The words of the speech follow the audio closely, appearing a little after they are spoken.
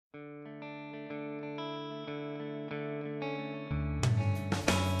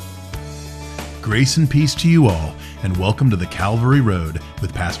Grace and peace to you all, and welcome to the Calvary Road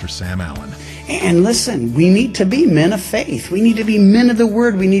with Pastor Sam Allen. And listen, we need to be men of faith. We need to be men of the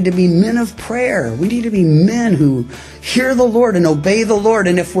Word. We need to be men of prayer. We need to be men who hear the Lord and obey the Lord.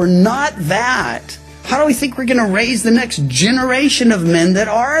 And if we're not that, how do we think we're going to raise the next generation of men that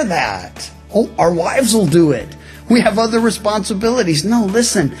are that? Oh, our wives will do it. We have other responsibilities. No,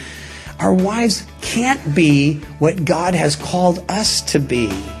 listen, our wives can't be what God has called us to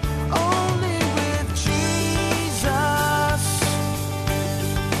be.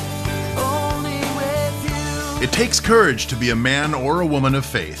 It takes courage to be a man or a woman of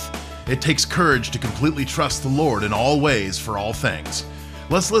faith. It takes courage to completely trust the Lord in all ways for all things.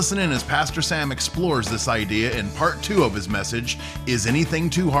 Let's listen in as Pastor Sam explores this idea in part 2 of his message, Is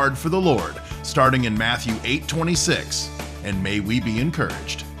Anything Too Hard for the Lord? Starting in Matthew 8:26. And may we be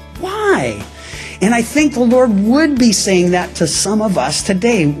encouraged. Why? And I think the Lord would be saying that to some of us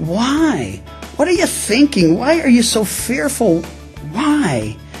today. Why? What are you thinking? Why are you so fearful?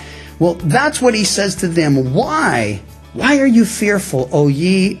 Why? Well, that's what he says to them. Why? Why are you fearful, O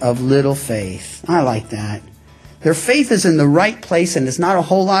ye of little faith? I like that. Their faith is in the right place, and it's not a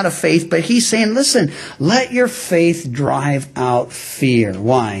whole lot of faith, but he's saying, listen, let your faith drive out fear.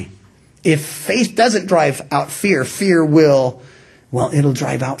 Why? If faith doesn't drive out fear, fear will, it'll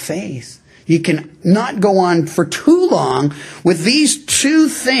drive out faith. You can not go on for too long with these two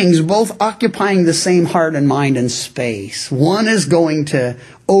things both occupying the same heart and mind and space. One is going to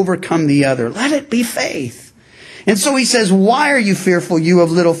overcome the other. Let it be faith. And so he says, why are you fearful, you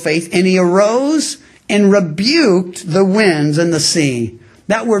of little faith? And he arose and rebuked the winds and the sea.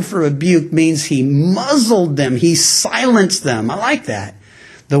 That word for rebuke means he muzzled them. He silenced them. I like that.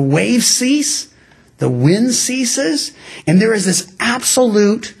 The waves cease. The wind ceases. And there is this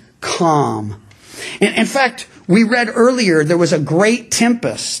absolute calm. And in fact, we read earlier there was a great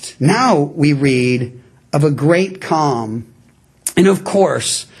tempest. Now we read of a great calm. And of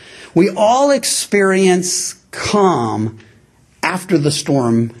course, we all experience calm after the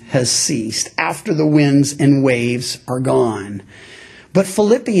storm has ceased, after the winds and waves are gone. But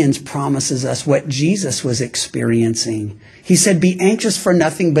Philippians promises us what Jesus was experiencing. He said, be anxious for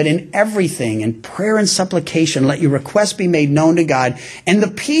nothing, but in everything, in prayer and supplication, let your requests be made known to God. And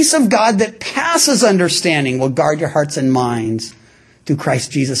the peace of God that passes understanding will guard your hearts and minds through Christ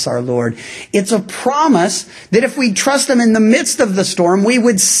Jesus our Lord. It's a promise that if we trust Him in the midst of the storm, we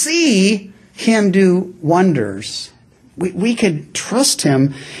would see Him do wonders. We could trust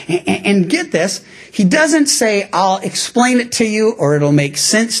Him. And get this, He doesn't say, I'll explain it to you, or it'll make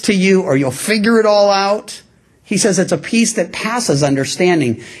sense to you, or you'll figure it all out. He says it's a peace that passes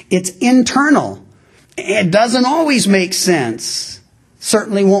understanding. It's internal. It doesn't always make sense.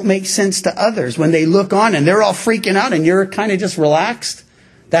 Certainly won't make sense to others when they look on and they're all freaking out and you're kind of just relaxed.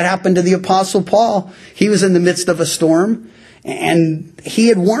 That happened to the Apostle Paul. He was in the midst of a storm. And he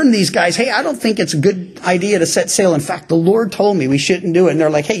had warned these guys, hey, I don't think it's a good idea to set sail. In fact, the Lord told me we shouldn't do it. And they're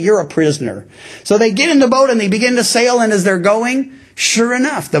like, hey, you're a prisoner. So they get in the boat and they begin to sail. And as they're going, sure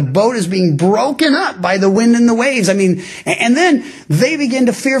enough, the boat is being broken up by the wind and the waves. And then they begin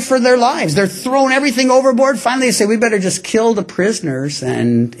to fear for their lives. They're throwing everything overboard. Finally, they say, we better just kill the prisoners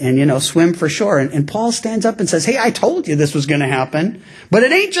and swim for shore. And Paul stands up and says, hey, I told you this was going to happen. But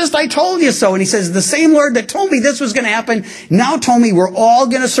it ain't just I told you so. And he says, the same Lord that told me this was going to happen now told me we're all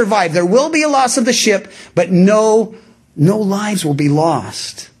going to survive. There will be a loss of the ship, but no lives will be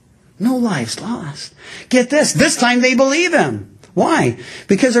lost. No lives lost. Get this. This time they believe him. Why?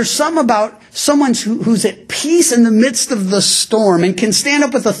 Because there's something about someone who's at peace in the midst of the storm and can stand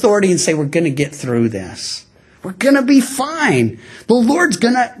up with authority and say, we're going to get through this. We're going to be fine. The Lord's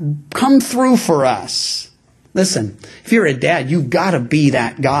going to come through for us. Listen, if you're a dad, you've got to be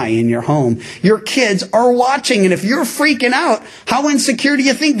that guy in your home. Your kids are watching, and if you're freaking out, how insecure do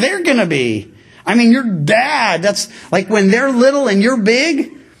you think they're going to be? Your dad, that's like when they're little and you're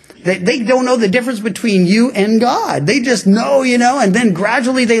big, they don't know the difference between you and God. They just know, and then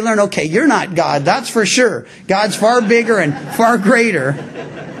gradually they learn, okay, you're not God, that's for sure. God's far bigger and far greater.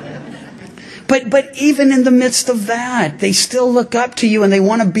 But even in the midst of that, they still look up to you and they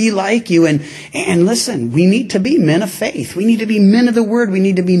want to be like you. And listen, we need to be men of faith. We need to be men of the Word. We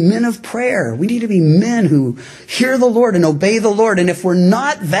need to be men of prayer. We need to be men who hear the Lord and obey the Lord. And if we're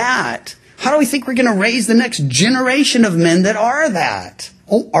not that, how do we think we're going to raise the next generation of men that are that?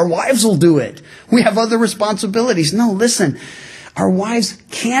 Oh, our wives will do it. We have other responsibilities. No, listen, our wives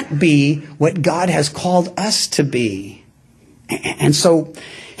can't be what God has called us to be. And so,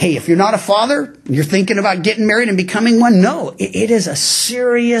 hey, if you're not a father, you're thinking about getting married and becoming one, no, it is a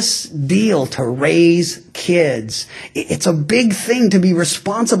serious deal to raise kids. It's a big thing to be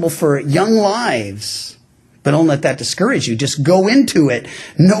responsible for young lives. But don't let that discourage you. Just go into it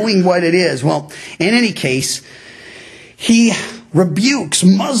knowing what it is. Well, in any case, he rebukes,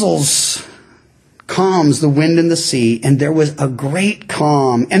 muzzles, calms the wind and the sea, and there was a great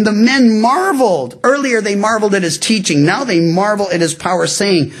calm. And the men marveled. Earlier they marveled at his teaching. Now they marvel at his power,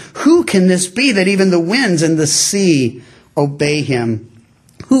 saying, who can this be that even the winds and the sea obey him?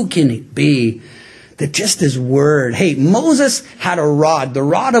 Who can it be that just his word? Hey, Moses had a rod, the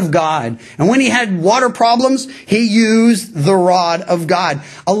rod of God. And when he had water problems, he used the rod of God.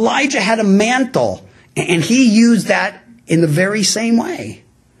 Elijah had a mantle, and he used that in the very same way.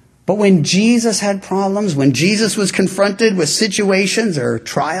 But when Jesus had problems, when Jesus was confronted with situations or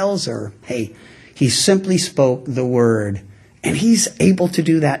trials, or, hey, he simply spoke the word. And he's able to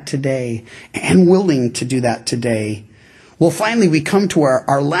do that today and willing to do that today. Well, finally, we come to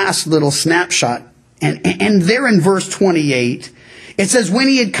our last little snapshot. And there in verse 28, it says, when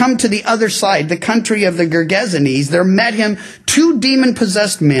he had come to the other side, the country of the Gergesenes, there met him 2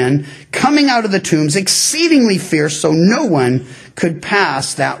 demon-possessed men coming out of the tombs, exceedingly fierce, so no one could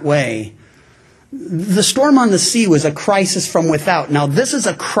pass that way. The storm on the sea was a crisis from without. Now, this is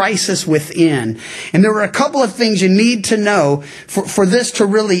a crisis within. And there were a couple of things you need to know for this to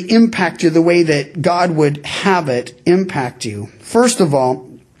really impact you the way that God would have it impact you. First of all,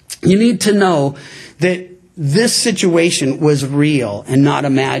 you need to know that this situation was real and not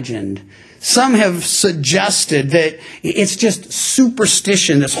imagined. Some have suggested that it's just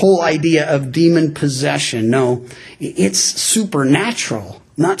superstition, this whole idea of demon possession. No, it's supernatural,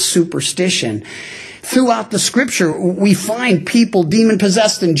 not superstition. Throughout the scripture, we find people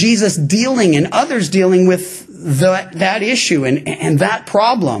demon-possessed and Jesus dealing and others dealing with that issue and that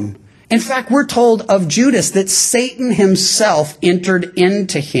problem. In fact, we're told of Judas that Satan himself entered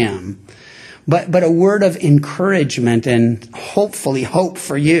into him. But a word of encouragement and hopefully hope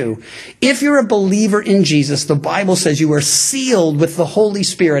for you. If you're a believer in Jesus, the Bible says you are sealed with the Holy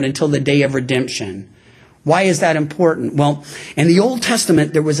Spirit until the day of redemption. Why is that important? Well, in the Old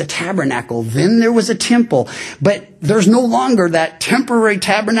Testament, there was a tabernacle. Then there was a temple. But there's no longer that temporary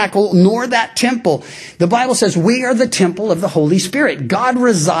tabernacle nor that temple. The Bible says we are the temple of the Holy Spirit. God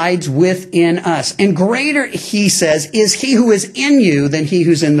resides within us. And greater, he says, is he who is in you than he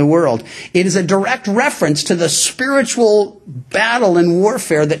who's in the world. It is a direct reference to the spiritual battle and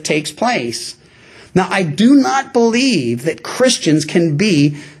warfare that takes place. Now, I do not believe that Christians can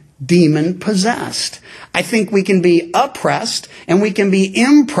be demon-possessed. I think we can be oppressed and we can be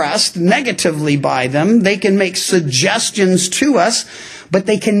impressed negatively by them. They can make suggestions to us, but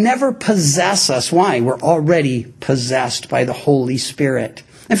they can never possess us. Why? We're already possessed by the Holy Spirit.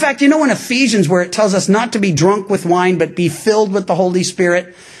 In fact, you know in Ephesians where it tells us not to be drunk with wine, but be filled with the Holy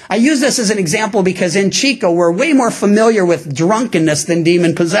Spirit? I use this as an example because in Chico, we're way more familiar with drunkenness than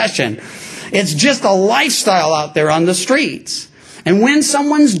demon possession. It's just a lifestyle out there on the streets. And when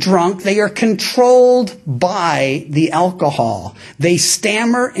someone's drunk, they are controlled by the alcohol. They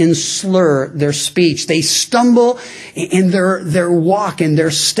stammer and slur their speech. They stumble in their walk and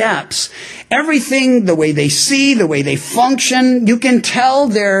their steps. Everything, the way they see, the way they function, you can tell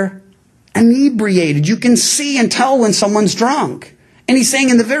they're inebriated. You can see and tell when someone's drunk. And he's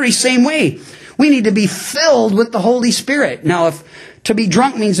saying in the very same way, we need to be filled with the Holy Spirit. Now, if to be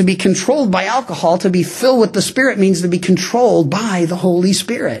drunk means to be controlled by alcohol, to be filled with the Spirit means to be controlled by the Holy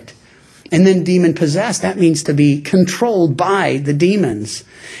Spirit. And then demon-possessed, that means to be controlled by the demons.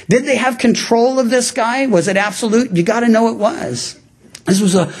 Did they have control of this guy? Was it absolute? You got to know it was. This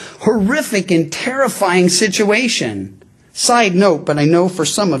was a horrific and terrifying situation. Side note, but I know for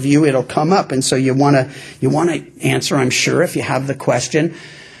some of you it'll come up, and so you want to answer, I'm sure, if you have the question.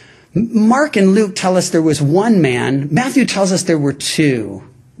 Mark and Luke tell us there was one man. Matthew tells us there were 2.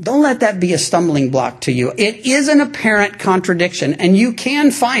 Don't let that be a stumbling block to you. It is an apparent contradiction, and you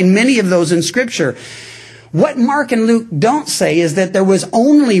can find many of those in Scripture. What Mark and Luke don't say is that there was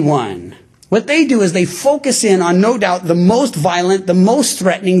only one. What they do is they focus in on, no doubt, the most violent, the most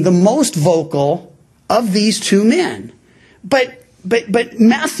threatening, the most vocal of these 2 men. But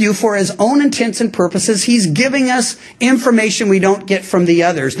Matthew, for his own intents and purposes, he's giving us information we don't get from the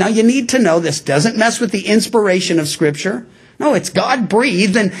others. Now, you need to know this doesn't mess with the inspiration of Scripture. No, it's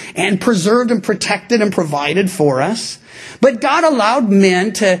God-breathed and preserved and protected and provided for us. But God allowed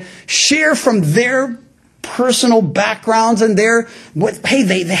men to share from their personal backgrounds and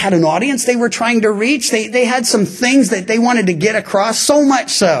they had an audience they were trying to reach. They had some things that they wanted to get across, so much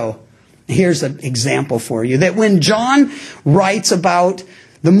so. Here's an example for you, that when John writes about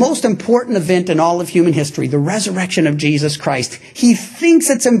the most important event in all of human history, the resurrection of Jesus Christ, he thinks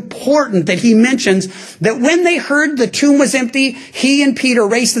it's important that he mentions that when they heard the tomb was empty, he and Peter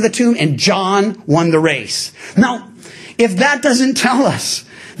raced to the tomb and John won the race. Now, if that doesn't tell us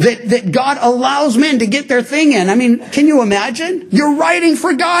that God allows men to get their thing in, I mean, can you imagine? You're writing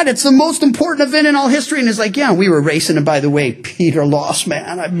for God. It's the most important event in all history. And it's like, yeah, we were racing. And by the way, Peter lost,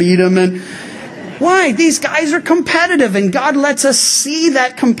 man. I beat him. And why? These guys are competitive, and God lets us see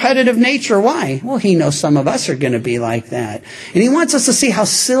that competitive nature. Why? Well, he knows some of us are going to be like that. And he wants us to see how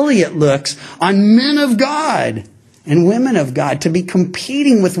silly it looks on men of God and women of God to be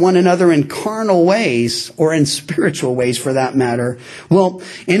competing with one another in carnal ways, or in spiritual ways for that matter. Well,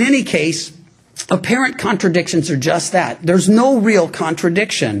 in any case, apparent contradictions are just that. There's no real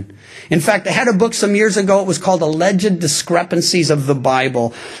contradiction. In fact, I had a book some years ago. It was called Alleged Discrepancies of the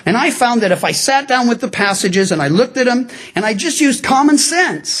Bible. And I found that if I sat down with the passages and I looked at them and I just used common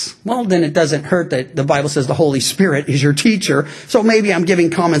sense, well, then it doesn't hurt that the Bible says the Holy Spirit is your teacher. So maybe I'm giving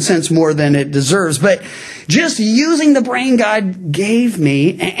common sense more than it deserves. But just using the brain God gave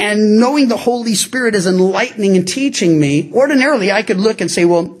me and knowing the Holy Spirit is enlightening and teaching me, ordinarily I could look and say,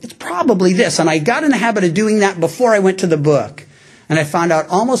 well, it's probably this. And I got in the habit of doing that before I went to the book. And I found out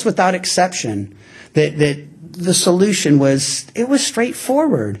almost without exception that the solution was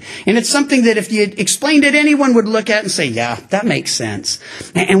straightforward. And it's something that if you explained it, anyone would look at and say, yeah, that makes sense.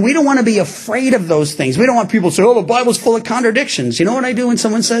 And we don't want to be afraid of those things. We don't want people to say, oh, the Bible's full of contradictions. You know what I do when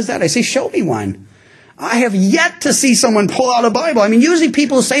someone says that? I say, show me one. I have yet to see someone pull out a Bible. I mean, usually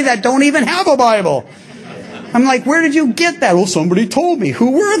people who say that don't even have a Bible. I'm like, where did you get that? Well, somebody told me.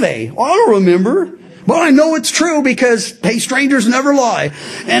 Who were they? Well, I don't remember. Well, I know it's true because, hey, strangers never lie.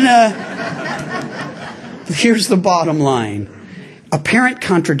 And here's the bottom line. Apparent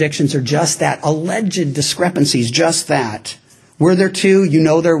contradictions are just that. Alleged discrepancies, just that. Were there two? You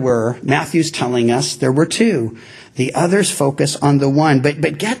know there were. Matthew's telling us there were two. The others focus on the one.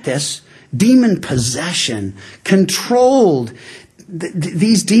 But get this. Demon possession. Controlled.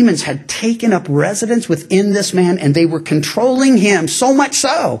 These demons had taken up residence within this man, and they were controlling him, so much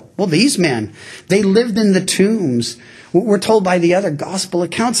so. Well, these men, they lived in the tombs. We're told by the other gospel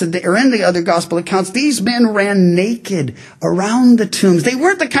accounts, or in the other gospel accounts, these men ran naked around the tombs. They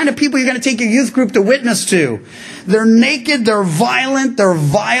weren't the kind of people you're going to take your youth group to witness to. They're naked, they're violent, they're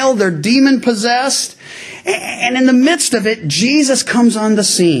vile, they're demon-possessed. And in the midst of it, Jesus comes on the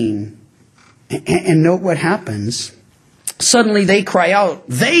scene. And note what happens. Suddenly they cry out.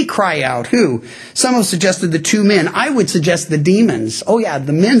 They cry out. Who? Some have suggested the two men. I would suggest the demons. Oh yeah,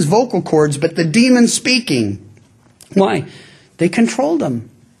 the men's vocal cords, but the demons speaking. Why? They controlled him.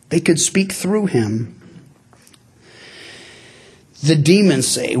 They could speak through him. The demons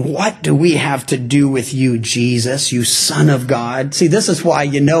say, what do we have to do with you, Jesus, you Son of God? See, this is why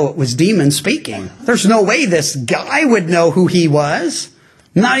you know it was demons speaking. There's no way this guy would know who he was.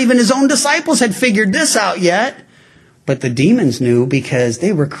 Not even his own disciples had figured this out yet. But the demons knew because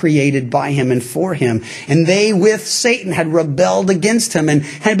they were created by him and for him. And they, with Satan, had rebelled against him and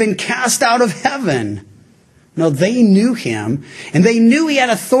had been cast out of heaven. No, they knew him, and they knew he had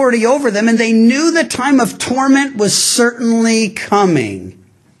authority over them, and they knew the time of torment was certainly coming.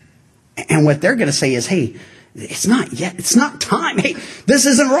 And what they're going to say is, hey, it's not yet. It's not time. Hey, this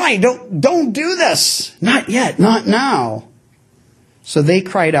isn't right. Don't do this. Not yet. Not now. So they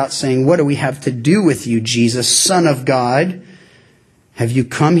cried out saying, what do we have to do with you, Jesus, Son of God? Have you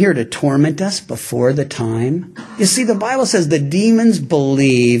come here to torment us before the time? You see, the Bible says the demons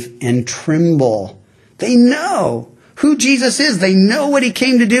believe and tremble. They know who Jesus is. They know what he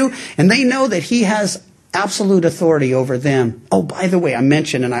came to do, and they know that he has absolute authority over them. Oh, by the way, I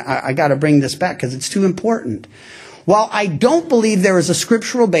mentioned, and I got to bring this back because it's too important. While I don't believe there is a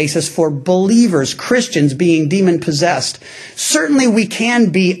scriptural basis for believers, Christians, being demon-possessed, certainly we can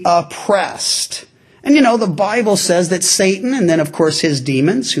be oppressed. And you know, the Bible says that Satan, and then of course his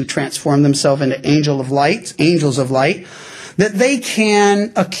demons, who transform themselves into angels of light, that they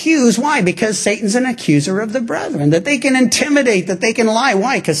can accuse. Why? Because Satan's an accuser of the brethren. That they can intimidate, that they can lie.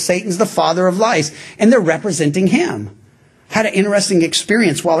 Why? Because Satan's the father of lies, and they're representing him. Had an interesting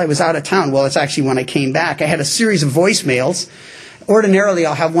experience while I was out of town. Well, it's actually when I came back. I had a series of voicemails. Ordinarily,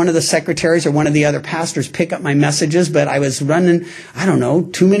 I'll have one of the secretaries or one of the other pastors pick up my messages, but I was running,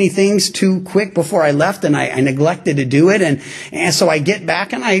 too many things too quick before I left, and I neglected to do it. And so I get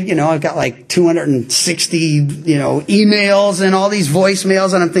back, and I've got like 260, emails and all these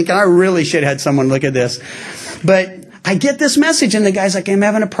voicemails, and I'm thinking, I really should have had someone look at this. But I get this message, and the guy's like, I'm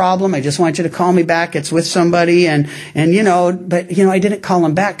having a problem. I just want you to call me back. It's with somebody. And I didn't call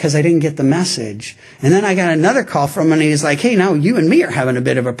him back because I didn't get the message. And then I got another call from him, and he's like, hey, now you and me are having a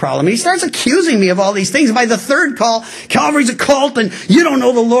bit of a problem. He starts accusing me of all these things. By the third call, Calvary's a cult, and you don't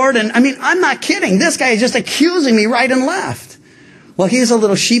know the Lord. And I'm not kidding. This guy is just accusing me right and left. Well, he was a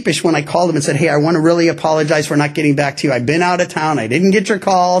little sheepish when I called him and said, hey, I want to really apologize for not getting back to you. I've been out of town. I didn't get your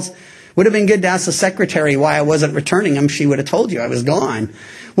calls. Would have been good to ask the secretary why I wasn't returning them. She would have told you I was gone.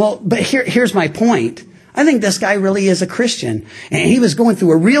 Well, but here's my point. I think this guy really is a Christian. And he was going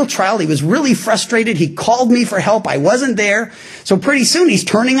through a real trial. He was really frustrated. He called me for help. I wasn't there. So pretty soon he's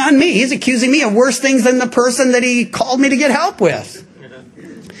turning on me. He's accusing me of worse things than the person that he called me to get help with.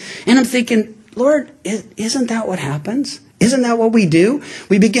 And I'm thinking, Lord, isn't that what happens? Isn't that what we do?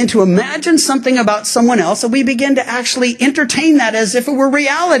 We begin to imagine something about someone else, and we begin to actually entertain that as if it were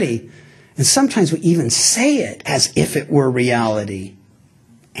reality. And sometimes we even say it as if it were reality.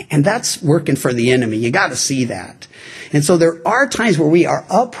 And that's working for the enemy. You got to see that. And so there are times where we are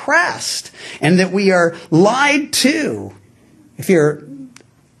oppressed and that we are lied to. If you're,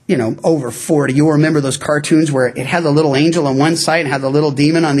 over 40, you'll remember those cartoons where it had the little angel on one side and had the little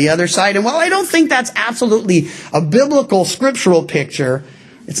demon on the other side. And while I don't think that's absolutely a biblical scriptural picture,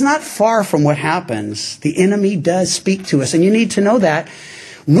 it's not far from what happens. The enemy does speak to us. And you need to know that.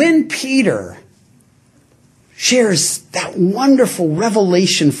 When Peter shares that wonderful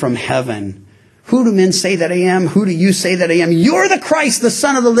revelation from heaven, who do men say that I am? Who do you say that I am? You're the Christ, the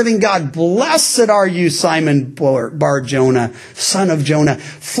Son of the living God. Blessed are you, Simon Bar-Jonah, son of Jonah.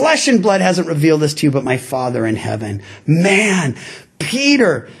 Flesh and blood hasn't revealed this to you, but my Father in heaven. Man,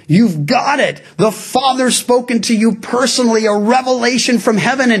 Peter, you've got it. The Father's spoken to you personally, a revelation from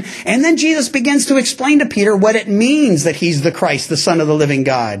heaven. And then Jesus begins to explain to Peter what it means that he's the Christ, the Son of the living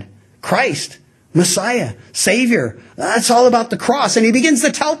God. Christ, Messiah, Savior. That's all about the cross. And he begins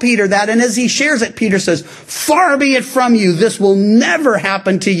to tell Peter that. And as he shares it, Peter says, far be it from you. This will never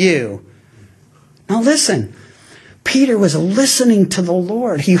happen to you. Now listen. Peter was listening to the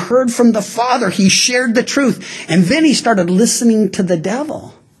Lord. He heard from the Father. He shared the truth. And then he started listening to the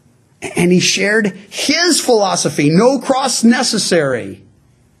devil. And he shared his philosophy. No cross necessary.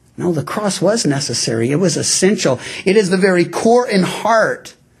 No, the cross was necessary. It was essential. It is the very core and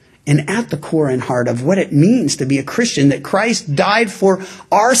heart, and at the core and heart of what it means to be a Christian, that Christ died for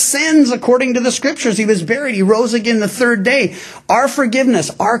our sins according to the Scriptures. He was buried. He rose again the third day. Our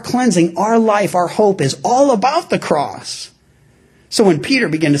forgiveness, our cleansing, our life, our hope is all about the cross. So when Peter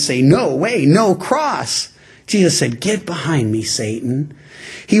began to say, no way, no cross, Jesus said, get behind me, Satan.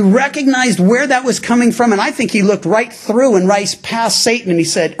 He recognized where that was coming from, and I think he looked right through and right past Satan, and he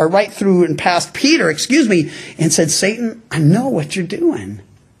said, or right through and past Peter, and said, Satan, I know what you're doing.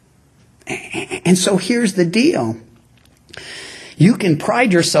 And so here's the deal. You can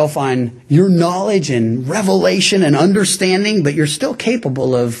pride yourself on your knowledge and revelation and understanding, but you're still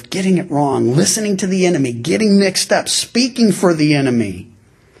capable of getting it wrong, listening to the enemy, getting mixed up, speaking for the enemy.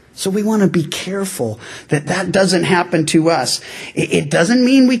 So we want to be careful that that doesn't happen to us. It doesn't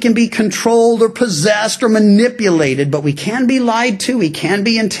mean we can be controlled or possessed or manipulated, but we can be lied to. We can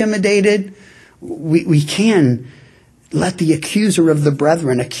be intimidated. We can let the accuser of the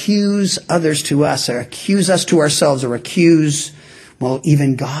brethren accuse others to us, or accuse us to ourselves, or accuse,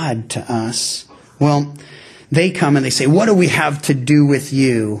 even God to us. Well, they come and they say, what do we have to do with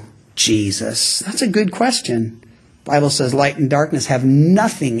you, Jesus? That's a good question. The Bible says light and darkness have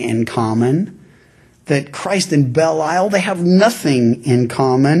nothing in common. That Christ and Belial, they have nothing in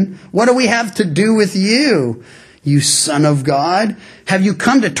common. What do we have to do with you, you Son of God? Have you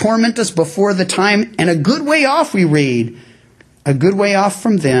come to torment us before the time? And a good way off, we read, a good way off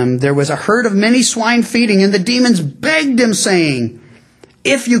from them, there was a herd of many swine feeding, and the demons begged him, saying,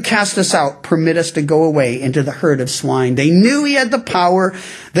 if you cast us out, permit us to go away into the herd of swine. They knew he had the power.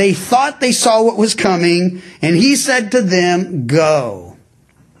 They thought they saw what was coming. And he said to them, go.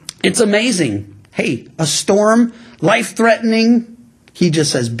 It's amazing. Hey, a storm, life-threatening. He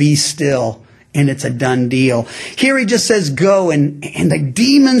just says, be still. And it's a done deal. Here he just says, go. And the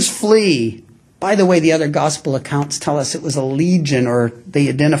demons flee. By the way, the other gospel accounts tell us it was a legion, or they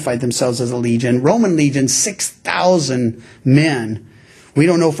identified themselves as a legion. Roman legion, 6,000 men. We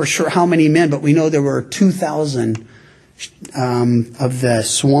don't know for sure how many men, but we know there were 2,000 of the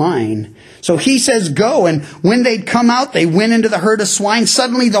swine. So he says, go. And when they'd come out, they went into the herd of swine.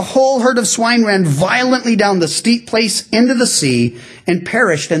 Suddenly the whole herd of swine ran violently down the steep place into the sea and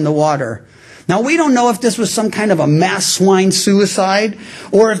perished in the water. Now, we don't know if this was some kind of a mass swine suicide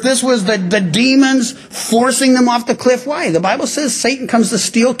or if this was the demons forcing them off the cliff. Why? The Bible says Satan comes to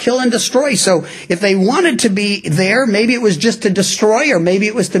steal, kill, and destroy. So if they wanted to be there, maybe it was just to destroy or maybe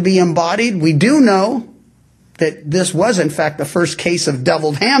it was to be embodied. We do know that this was, in fact, the first case of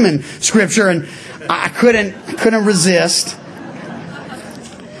deviled ham in Scripture, and I couldn't resist.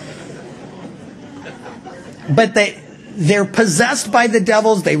 But they're possessed by the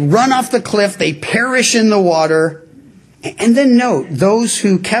devils. They run off the cliff. They perish in the water. And then note, those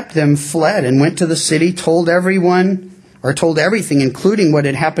who kept them fled and went to the city, told everything, including what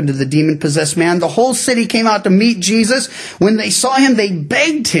had happened to the demon-possessed man. The whole city came out to meet Jesus. When they saw him, they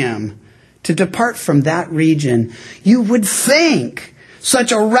begged him to depart from that region. You would think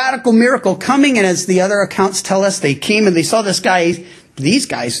such a radical miracle coming, and as the other accounts tell us, they came and they saw these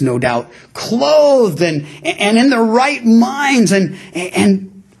guys, no doubt, clothed and in their right minds, and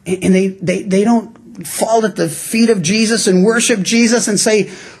they don't fall at the feet of Jesus and worship Jesus and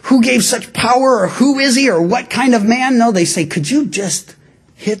say, who gave such power, or who is he, or what kind of man? No, they say, could you just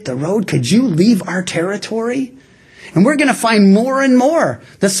hit the road? Could you leave our territory? And we're going to find more and more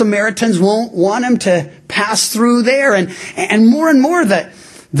the Samaritans won't want him to pass through there. And more that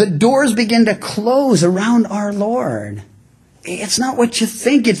the doors begin to close around our Lord. It's not what you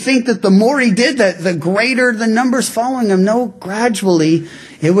think. You'd think that the more he did, the greater the numbers following him. No, gradually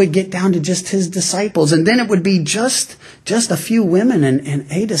it would get down to just his disciples. And then it would be just a few women and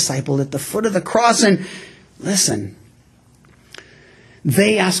a disciple at the foot of the cross. And listen,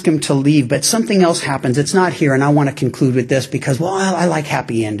 they ask him to leave, but something else happens. It's not here, and I want to conclude with this because, well, I like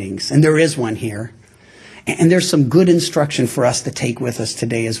happy endings, and there is one here. And there's some good instruction for us to take with us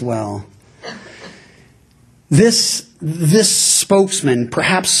today as well. This spokesman,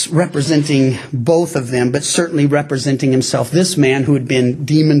 perhaps representing both of them, but certainly representing himself, this man who had been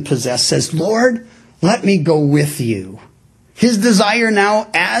demon-possessed says, Lord, let me go with you. His desire now,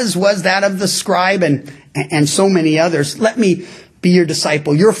 as was that of the scribe and so many others, let me be your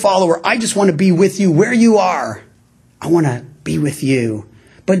disciple, your follower. I just want to be with you where you are. I want to be with you.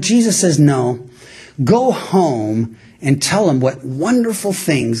 But Jesus says, no, go home and tell them what wonderful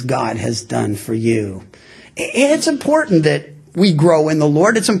things God has done for you. It's important that we grow in the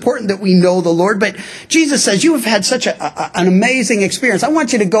Lord. It's important that we know the Lord. But Jesus says, you have had such an amazing experience. I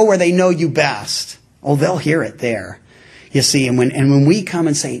want you to go where they know you best. Oh, they'll hear it there. You see, and when we come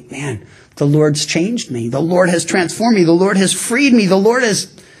and say, man, the Lord's changed me. The Lord has transformed me. The Lord has freed me. The Lord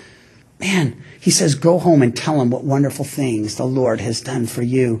has, he says, go home and tell them what wonderful things the Lord has done for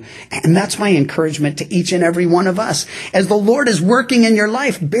you. And that's my encouragement to each and every one of us. As the Lord is working in your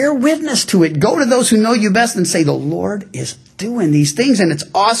life, bear witness to it. Go to those who know you best and say, the Lord is doing these things and it's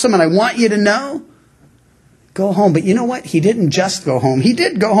awesome and I want you to know. Go home. But you know what? He didn't just go home. He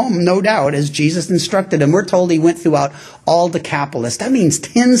did go home, no doubt, as Jesus instructed him. We're told he went throughout all Decapolis. That means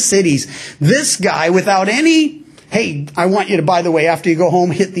 10 cities. This guy, without any, hey, I want you to, by the way, after you go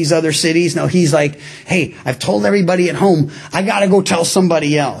home, hit these other cities. No, he's like, hey, I've told everybody at home, I got to go tell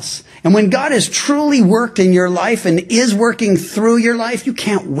somebody else. And when God has truly worked in your life and is working through your life, you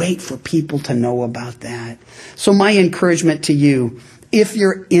can't wait for people to know about that. So my encouragement to you, if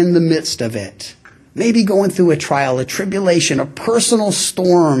you're in the midst of it, maybe going through a trial, a tribulation, a personal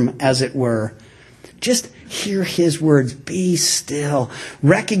storm, as it were, just hear his words. Be still.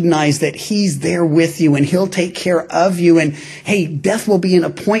 Recognize that he's there with you and he'll take care of you. And hey, death will be an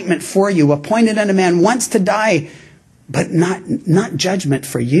appointment for you. Appointed unto man once to die, but not judgment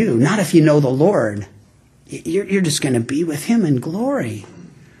for you. Not if you know the Lord. You're just going to be with him in glory.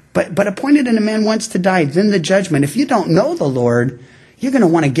 But appointed unto man once to die, then the judgment. If you don't know the Lord, you're going to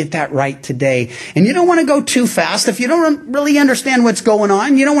want to get that right today. And you don't want to go too fast. If you don't really understand what's going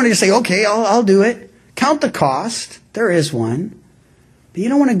on, you don't want to just say, okay, I'll do it. Count the cost. There is one. But you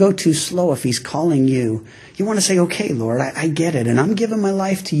don't want to go too slow if he's calling you. You want to say, okay, Lord, I get it. And I'm giving my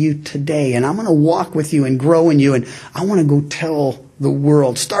life to you today. And I'm going to walk with you and grow in you. And I want to go tell the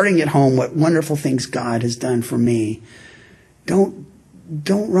world, starting at home, what wonderful things God has done for me. Don't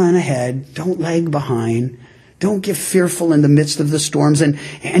run ahead. Don't lag behind. Don't get fearful in the midst of the storms. And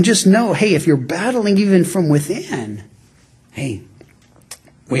just know, hey, if you're battling even from within, hey,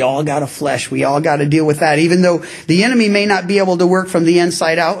 we all got a flesh. We all got to deal with that. Even though the enemy may not be able to work from the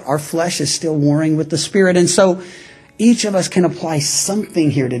inside out, our flesh is still warring with the Spirit. And so each of us can apply something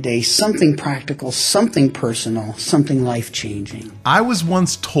here today, something practical, something personal, something life-changing. I was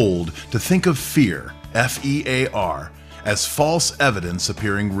once told to think of fear, F-E-A-R, as false evidence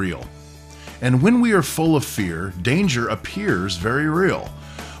appearing real. And when we are full of fear, danger appears very real.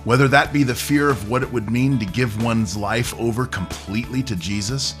 Whether that be the fear of what it would mean to give one's life over completely to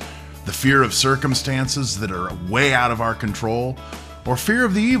Jesus, the fear of circumstances that are way out of our control, or fear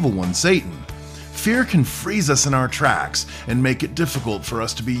of the evil one, Satan. Fear can freeze us in our tracks and make it difficult for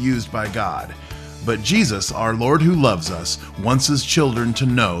us to be used by God. But Jesus, our Lord who loves us, wants his children to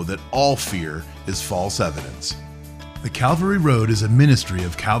know that all fear is false evidence. The Calvary Road is a ministry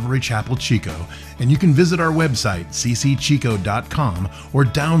of Calvary Chapel Chico, and you can visit our website, ccchico.com, or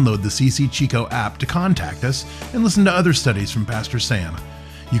download the CC Chico app to contact us and listen to other studies from Pastor Sam.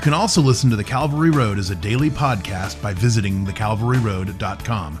 You can also listen to The Calvary Road as a daily podcast by visiting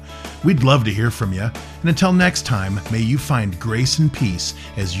thecalvaryroad.com. We'd love to hear from you, and until next time, may you find grace and peace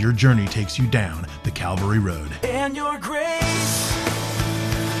as your journey takes you down the Calvary Road. And your grace